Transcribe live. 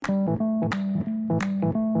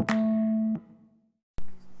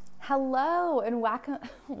Hello and whack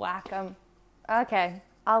 'em. Okay,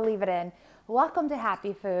 I'll leave it in. Welcome to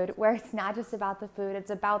Happy Food, where it's not just about the food, it's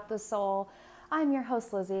about the soul. I'm your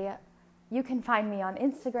host, Lizzie. You can find me on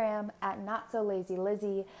Instagram at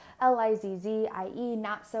NotSoLazyLizzie, Lizzie,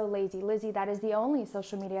 Not So Lazy Lizzie. That is the only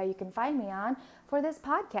social media you can find me on for this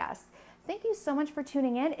podcast. Thank you so much for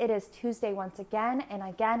tuning in. It is Tuesday once again, and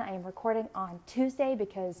again, I am recording on Tuesday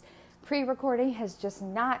because pre-recording has just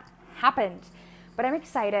not happened. But I'm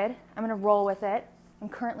excited. I'm going to roll with it. I'm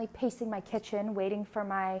currently pacing my kitchen, waiting for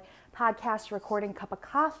my podcast recording cup of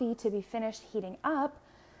coffee to be finished heating up.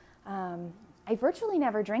 I virtually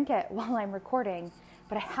never drink it while I'm recording,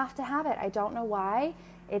 but I have to have it. I don't know why.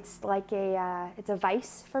 It's like it's a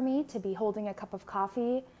vice for me to be holding a cup of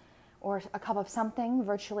coffee or a cup of something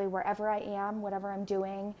virtually wherever I am, whatever I'm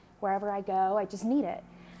doing, wherever I go. I just need it.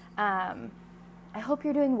 I hope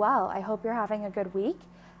you're doing well. I hope you're having a good week.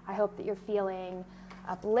 I hope that you're feeling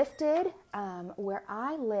uplifted. Where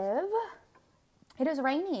I live, it is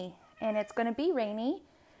rainy, and it's going to be rainy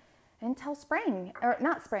until spring, or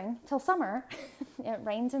not spring, till summer. It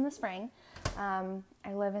rains in the spring. I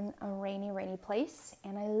live in a rainy place,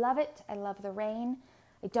 and I love it. I love the rain.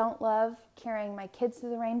 I don't love carrying my kids through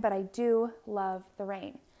the rain, but I do love the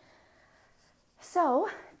rain. So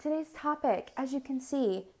today's topic, as you can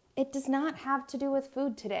see, it does not have to do with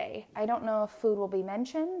food today. I don't know if food will be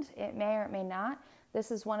mentioned. It may or it may not.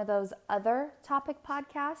 This is one of those other topic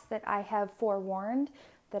podcasts that I have forewarned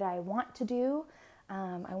that I want to do.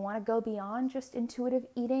 I want to go beyond just intuitive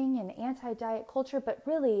eating and anti-diet culture, but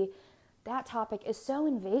really that topic is so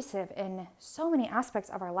invasive in so many aspects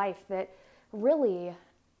of our life that really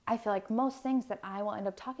I feel like most things that I will end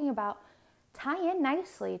up talking about tie in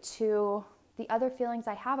nicely to the other feelings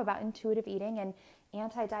I have about intuitive eating and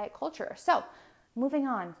anti-diet culture. So, moving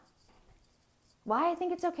on. Why I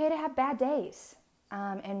think it's okay to have bad days,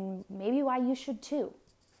 and maybe why you should too.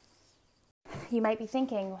 You might be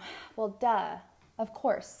thinking, well, duh, of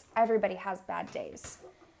course, everybody has bad days.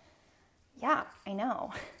 Yeah, I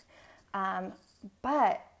know.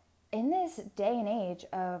 But in this day and age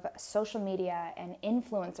of social media and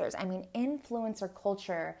influencers, influencer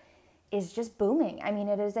culture is just booming.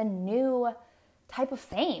 It is a new type of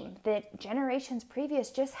fame that generations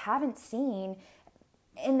previous just haven't seen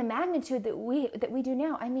in the magnitude that we do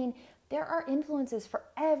now. There are influences for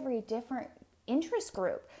every different interest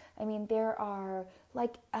group. There are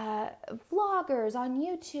vloggers on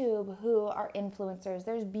YouTube who are influencers.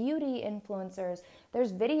 There's beauty influencers.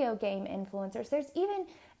 There's video game influencers. There's even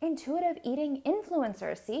intuitive eating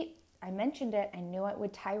influencers. See, I mentioned it. I knew it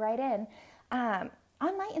would tie right in.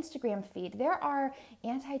 On my Instagram feed, there are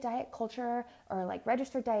anti-diet culture or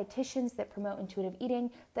registered dietitians that promote intuitive eating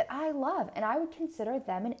that I love, and I would consider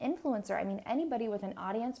them an influencer. Anybody with an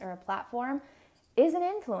audience or a platform is an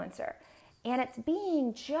influencer, and it's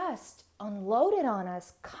being just unloaded on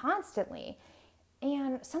us constantly.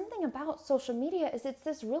 And something about social media is it's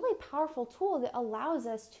this really powerful tool that allows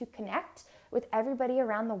us to connect with everybody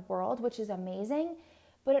around the world, which is amazing,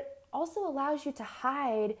 but it also allows you to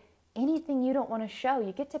hide anything you don't want to show.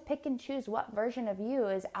 You get to pick and choose what version of you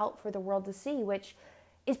is out for the world to see, which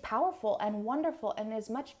is powerful and wonderful. And as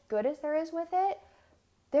much good as there is with it,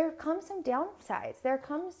 there comes some downsides. There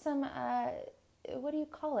comes some,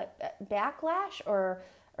 backlash or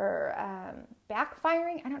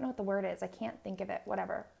backfiring. I don't know what the word is. I can't think of it.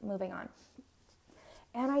 Whatever. Moving on.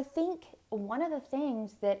 And I think one of the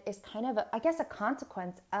things that is kind of, a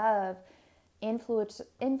consequence of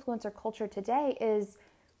influencer culture today is,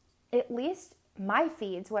 at least my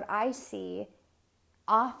feeds, what I see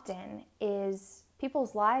often is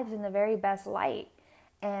people's lives in the very best light.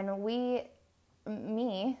 And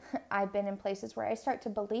I've been in places where I start to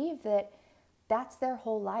believe that that's their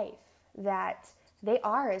whole life, that they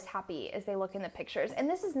are as happy as they look in the pictures. And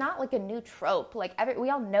this is not a new trope. We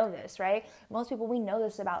all know this, right? Most people, we know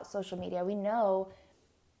this about social media. We know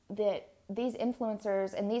that these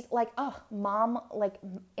influencers and these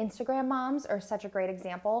Instagram moms are such a great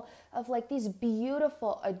example of these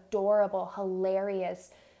beautiful, adorable,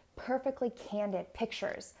 hilarious, perfectly candid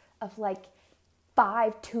pictures of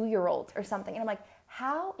 5 2-year-olds or something. And I'm like,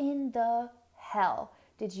 how in the hell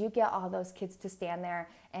did you get all those kids to stand there?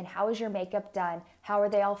 And how is your makeup done? How are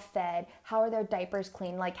they all fed? How are their diapers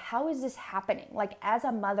clean? How is this happening? As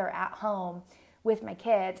a mother at home with my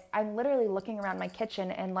kids, I'm literally looking around my kitchen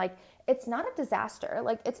and it's not a disaster.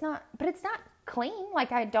 It's not clean.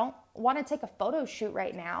 I don't want to take a photo shoot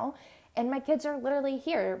right now. And my kids are literally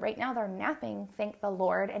here right now. They're napping, thank the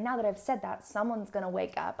Lord. And now that I've said that, someone's going to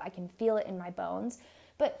wake up. I can feel it in my bones.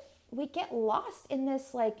 But we get lost in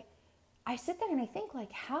this I sit there and I think,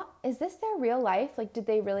 like, how is this their real life? Like, did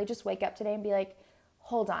they really just wake up today and be like,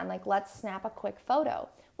 hold on, like, let's snap a quick photo?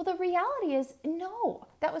 Well, the reality is, no,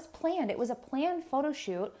 that was planned. It was a planned photo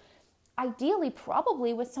shoot, ideally,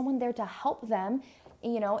 probably with someone there to help them,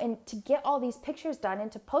 and to get all these pictures done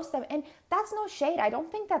and to post them. And that's no shade. I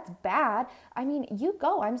don't think that's bad. I mean, you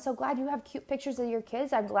go. I'm so glad you have cute pictures of your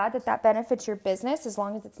kids. I'm glad that that benefits your business, as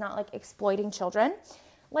long as it's not like exploiting children.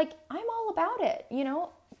 Like, I'm all about it,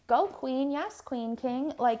 Go queen, yes, queen,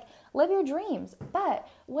 king, like, live your dreams. But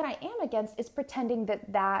what I am against is pretending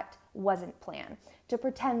that that wasn't planned, to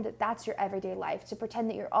pretend that that's your everyday life, to pretend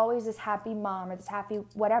that you're always this happy mom or this happy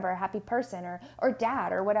whatever, happy person or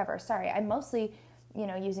dad or whatever. Sorry, I'm mostly,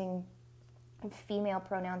 using female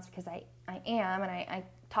pronouns because I am, and I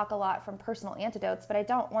talk a lot from personal anecdotes, but I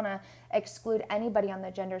don't want to exclude anybody on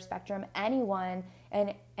the gender spectrum. Anyone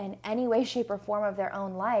in any way, shape, or form of their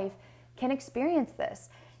own life can experience this.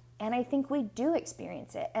 And I think we do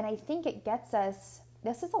experience it. And I think it gets us,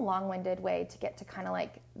 this is a long-winded way to get to kind of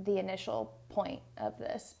like the initial point of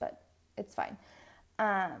this, but it's fine.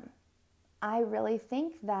 I really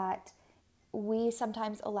think that we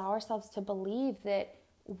sometimes allow ourselves to believe that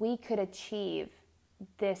we could achieve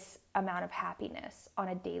this amount of happiness on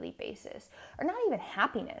a daily basis, or not even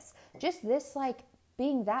happiness, just this like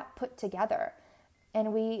being that put together.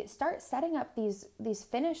 And we start setting up these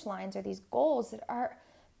finish lines or these goals that are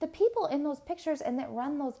the people in those pictures and that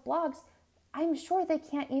run those blogs. I'm sure they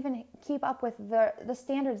can't even keep up with the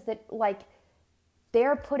standards that like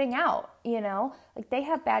they're putting out, like they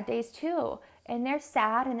have bad days too. And they're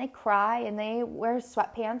sad and they cry and they wear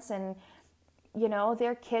sweatpants and,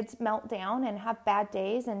 their kids melt down and have bad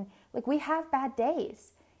days. And like, we have bad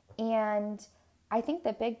days. And I think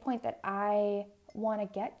the big point that I want to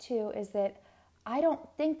get to is that I don't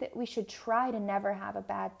think that we should try to never have a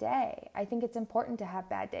bad day. I think it's important to have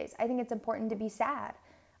bad days. I think it's important to be sad.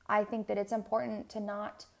 I think that it's important to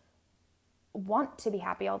not want to be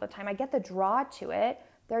happy all the time. I get the draw to it.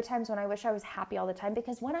 There are times when I wish I was happy all the time,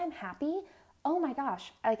 because when I'm happy, oh my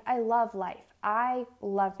gosh, like, I love life. I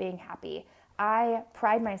love being happy. I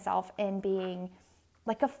pride myself in being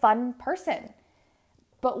like a fun person.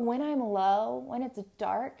 But when I'm low, when it's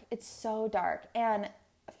dark, it's so dark. And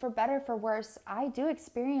for better, for worse, I do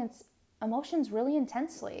experience emotions really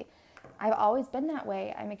intensely. I've always been that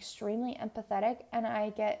way. I'm extremely empathetic and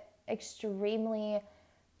I get extremely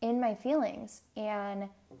in my feelings. And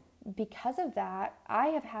because of that, I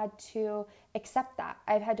have had to accept that.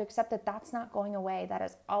 I've had to accept that that's not going away. That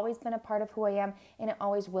has always been a part of who I am, and it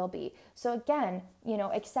always will be. So again,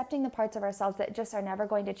 accepting the parts of ourselves that just are never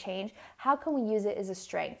going to change, how can we use it as a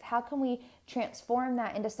strength? How can we transform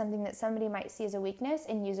that into something that somebody might see as a weakness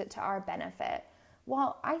and use it to our benefit?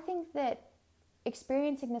 Well, I think that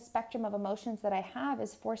experiencing the spectrum of emotions that I have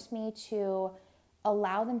has forced me to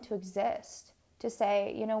allow them to exist, to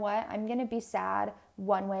say, you know what, I'm going to be sad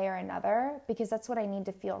one way or another because that's what I need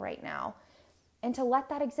to feel right now. And to let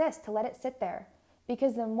that exist, to let it sit there.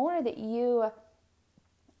 Because the more that you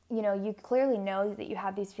clearly know that you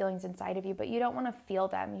have these feelings inside of you, but you don't want to feel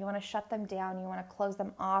them. You want to shut them down. You want to close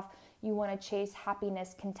them off. You want to chase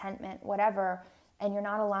happiness, contentment, whatever. And you're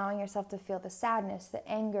not allowing yourself to feel the sadness, the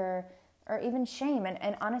anger, or even shame.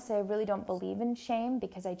 And honestly, I really don't believe in shame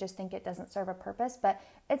because I just think it doesn't serve a purpose. But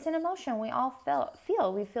it's an emotion we all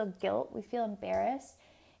feel. We feel guilt. We feel embarrassed.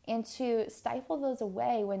 And to stifle those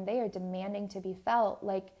away when they are demanding to be felt,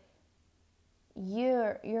 like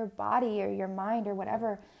your body or your mind or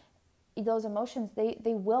whatever, those emotions, they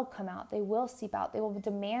will come out. They will seep out. They will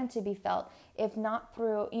demand to be felt. If not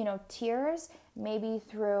through, tears, maybe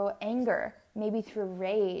through anger, maybe through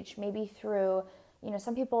rage, maybe through,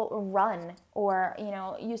 some people run or,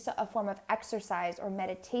 use a form of exercise or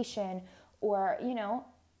meditation or,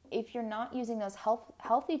 if you're not using those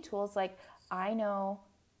healthy tools, like I know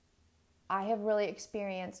I have really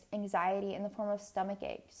experienced anxiety in the form of stomach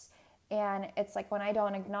aches. And it's like when I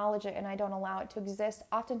don't acknowledge it and I don't allow it to exist,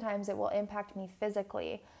 oftentimes it will impact me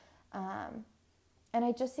physically. And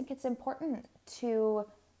I just think it's important to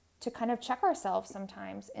kind of check ourselves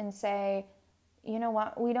sometimes and say, you know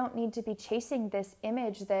what, we don't need to be chasing this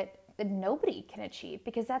image that nobody can achieve,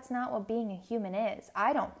 because that's not what being a human is.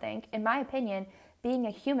 I don't think, in my opinion, being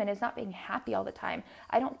a human is not being happy all the time.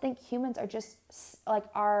 I don't think humans are just like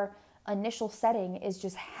our initial setting is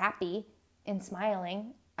just happy and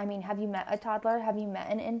smiling. I mean, have you met a toddler? Have you met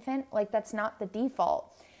an infant? Like, that's not the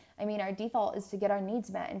default. I mean, our default is to get our needs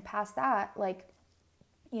met, and past that, like,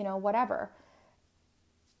 whatever.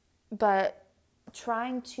 But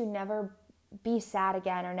trying to never be sad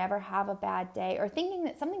again or never have a bad day, or thinking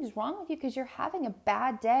that something's wrong with you because you're having a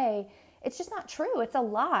bad day, It's just not true. It's a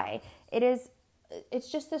lie.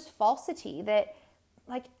 It's just this falsity that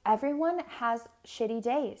like everyone has shitty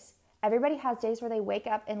days. Everybody has days where they wake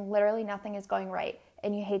up and literally nothing is going right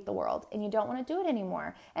and you hate the world and you don't want to do it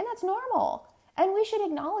anymore. And that's normal. And we should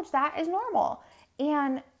acknowledge that as normal.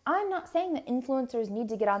 And I'm not saying that influencers need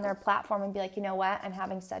to get on their platform and be like, you know what, I'm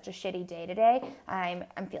having such a shitty day today. I'm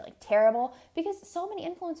feeling terrible. Because so many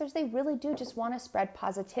influencers, they really do just want to spread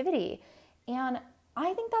positivity. And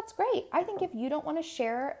I think that's great. I think if you don't want to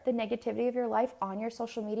share the negativity of your life on your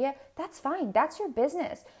social media, that's fine. That's your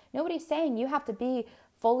business. Nobody's saying you have to be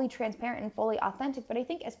fully transparent and fully authentic. But I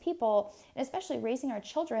think as people, and especially raising our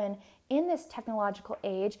children in this technological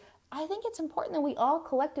age, I think it's important that we all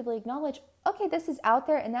collectively acknowledge, okay, this is out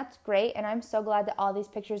there and that's great. And I'm so glad that all these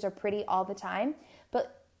pictures are pretty all the time.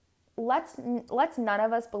 But let's none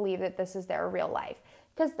of us believe that this is their real life,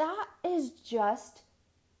 because that is just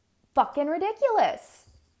fucking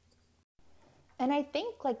ridiculous. And I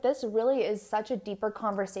think like this really is such a deeper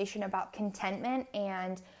conversation about contentment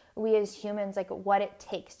and we as humans, like what it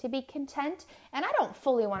takes to be content. And I don't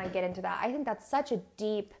fully want to get into that. I think that's such a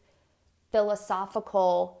deep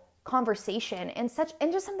philosophical conversation and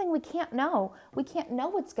just something we can't know. We can't know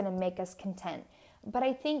what's going to make us content. But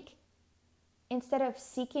I think instead of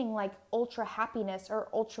seeking like ultra happiness or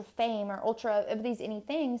ultra fame or ultra of these any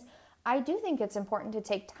things, I do think it's important to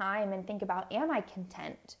take time and think about, am I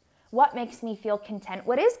content? What makes me feel content?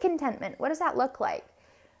 What is contentment? What does that look like?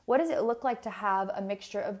 What does it look like to have a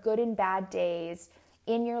mixture of good and bad days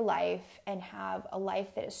in your life and have a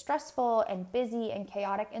life that is stressful and busy and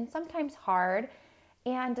chaotic and sometimes hard,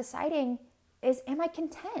 and deciding am I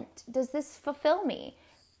content? Does this fulfill me?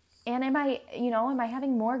 And am I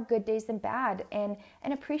having more good days than bad, and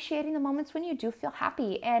appreciating the moments when you do feel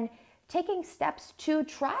happy and taking steps to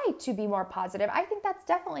try to be more positive. I think that's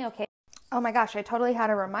definitely okay. Oh my gosh, I totally had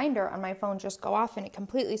a reminder on my phone just go off and it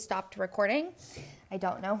completely stopped recording. I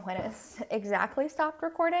don't know when it's exactly stopped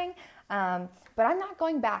recording, but I'm not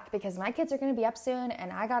going back because my kids are going to be up soon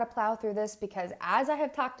and I got to plow through this because, as I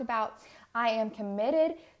have talked about, I am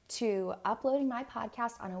committed to uploading my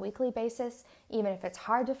podcast on a weekly basis, even if it's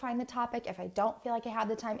hard to find the topic, if I don't feel like I have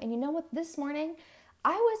the time. And you know what? This morning,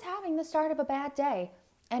 I was having the start of a bad day.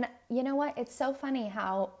 And you know what? It's so funny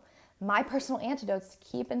how my personal antidotes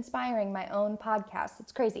keep inspiring my own podcast.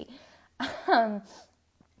 It's crazy.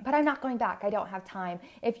 But I'm not going back. I don't have time.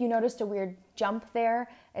 If you noticed a weird jump there,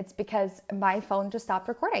 it's because my phone just stopped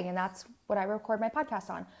recording, and that's what I record my podcast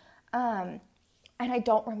on. And I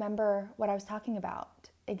don't remember what I was talking about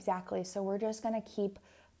exactly. So we're just going to keep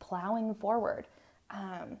plowing forward.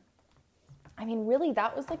 Really,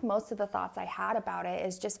 that was like most of the thoughts I had about it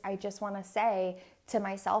is just, I just want to say to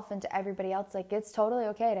myself and to everybody else, like, it's totally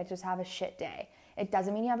okay to just have a shit day. It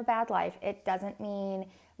doesn't mean you have a bad life. It doesn't mean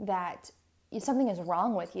that something is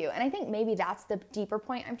wrong with you. And I think maybe that's the deeper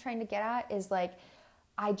point I'm trying to get at is like,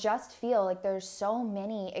 I just feel like there's so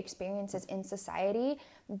many experiences in society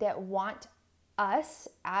that want us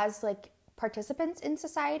as like participants in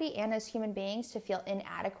society and as human beings to feel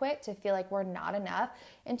inadequate, to feel like we're not enough,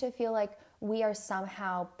 and to feel like we are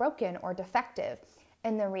somehow broken or defective.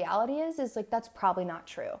 And the reality is like, that's probably not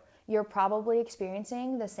true. You're probably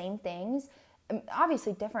experiencing the same things,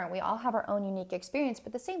 obviously different. We all have our own unique experience,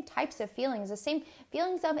 but the same types of feelings, the same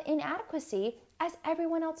feelings of inadequacy as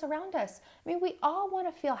everyone else around us. We all want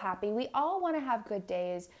to feel happy. We all want to have good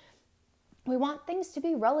days. We want things to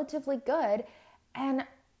be relatively good. And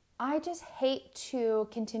I just hate to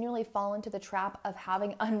continually fall into the trap of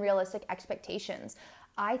having unrealistic expectations.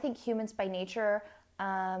 I think humans by nature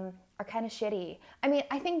are kind of shitty.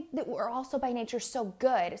 I think that we're also by nature so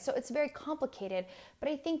good. So it's very complicated. But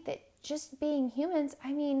I think that just being humans,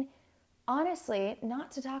 honestly,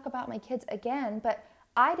 not to talk about my kids again, but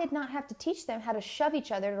I did not have to teach them how to shove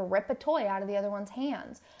each other to rip a toy out of the other one's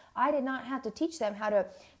hands. I did not have to teach them how to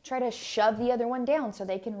try to shove the other one down so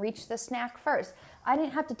they can reach the snack first. I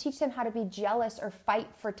didn't have to teach them how to be jealous or fight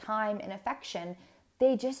for time and affection.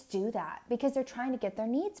 They just do that because they're trying to get their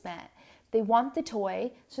needs met. They want the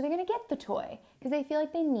toy, so they're going to get the toy because they feel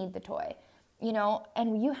like they need the toy,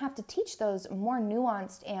 and you have to teach those more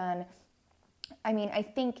nuanced. And I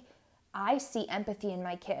think I see empathy in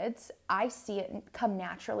my kids. I see it come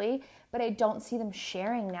naturally, but I don't see them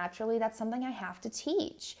sharing naturally. That's something I have to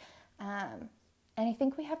teach. And I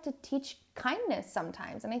think we have to teach kindness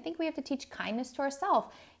sometimes. And I think we have to teach kindness to ourselves.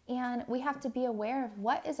 And we have to be aware of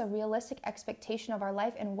what is a realistic expectation of our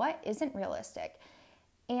life and what isn't realistic.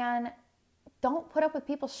 And don't put up with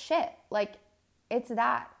people's shit. Like, it's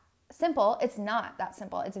that simple. It's not that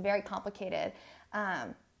simple. It's very complicated.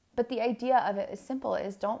 But the idea of it is simple,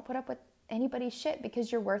 is don't put up with anybody's shit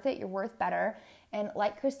because you're worth it. You're worth better. And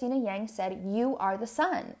like Christina Yang said, you are the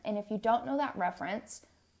sun. And if you don't know that reference,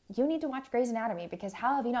 you need to watch Grey's Anatomy, because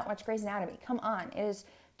how have you not watched Grey's Anatomy? Come on, it is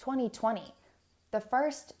 2020. The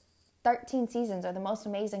first 13 seasons are the most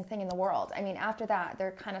amazing thing in the world. I mean, after that,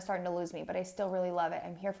 they're kind of starting to lose me, but I still really love it.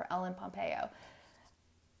 I'm here for Ellen Pompeo.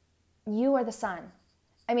 You are the sun.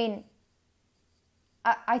 I mean,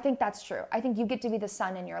 I think that's true. I think you get to be the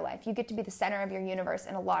sun in your life. You get to be the center of your universe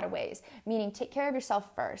in a lot of ways, meaning take care of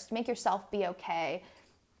yourself first. Make yourself be okay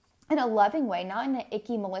in a loving way, not in an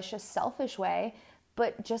icky, malicious, selfish way,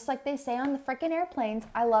 but just like they say on the freaking airplanes,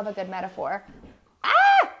 I love a good metaphor.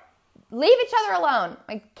 Leave each other alone.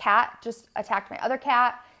 My cat just attacked my other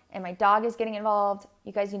cat, and my dog is getting involved.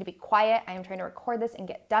 You guys need to be quiet. I am trying to record this and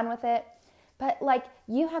get done with it. But like,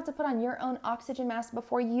 you have to put on your own oxygen mask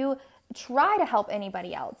before you try to help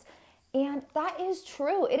anybody else. And that is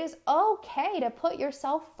true. It is okay to put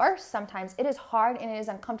yourself first sometimes. It is hard and it is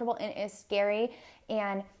uncomfortable and it is scary.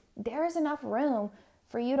 And there is enough room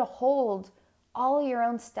for you to hold all of your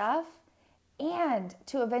own stuff and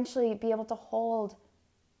to eventually be able to hold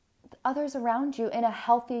others around you in a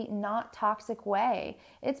healthy, not toxic way.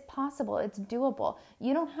 It's possible. It's doable.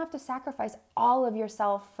 You don't have to sacrifice all of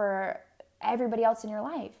yourself for everybody else in your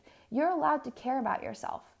life. You're allowed to care about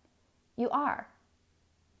yourself. You are.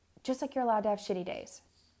 Just like you're allowed to have shitty days.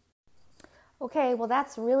 Okay, well,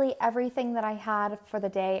 that's really everything that I had for the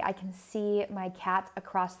day. I can see my cats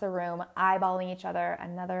across the room eyeballing each other.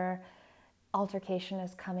 Another altercation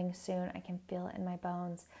is coming soon. I can feel it in my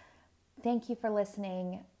bones. Thank you for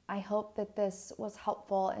listening. I hope that this was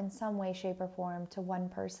helpful in some way, shape, or form to one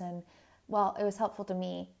person. Well, it was helpful to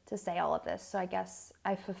me to say all of this, so I guess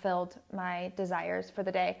I fulfilled my desires for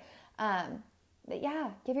the day. But yeah,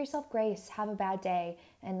 give yourself grace, have a bad day,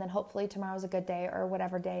 and then hopefully tomorrow's a good day, or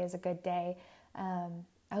whatever day is a good day. I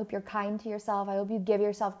hope you're kind to yourself. I hope you give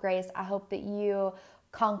yourself grace. I hope that you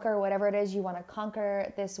conquer whatever it is you want to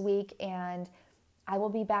conquer this week, and I will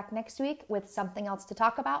be back next week with something else to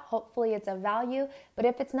talk about. Hopefully it's of value, but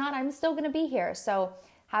if it's not, I'm still going to be here. So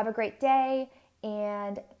have a great day,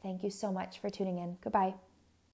 and thank you so much for tuning in. Goodbye.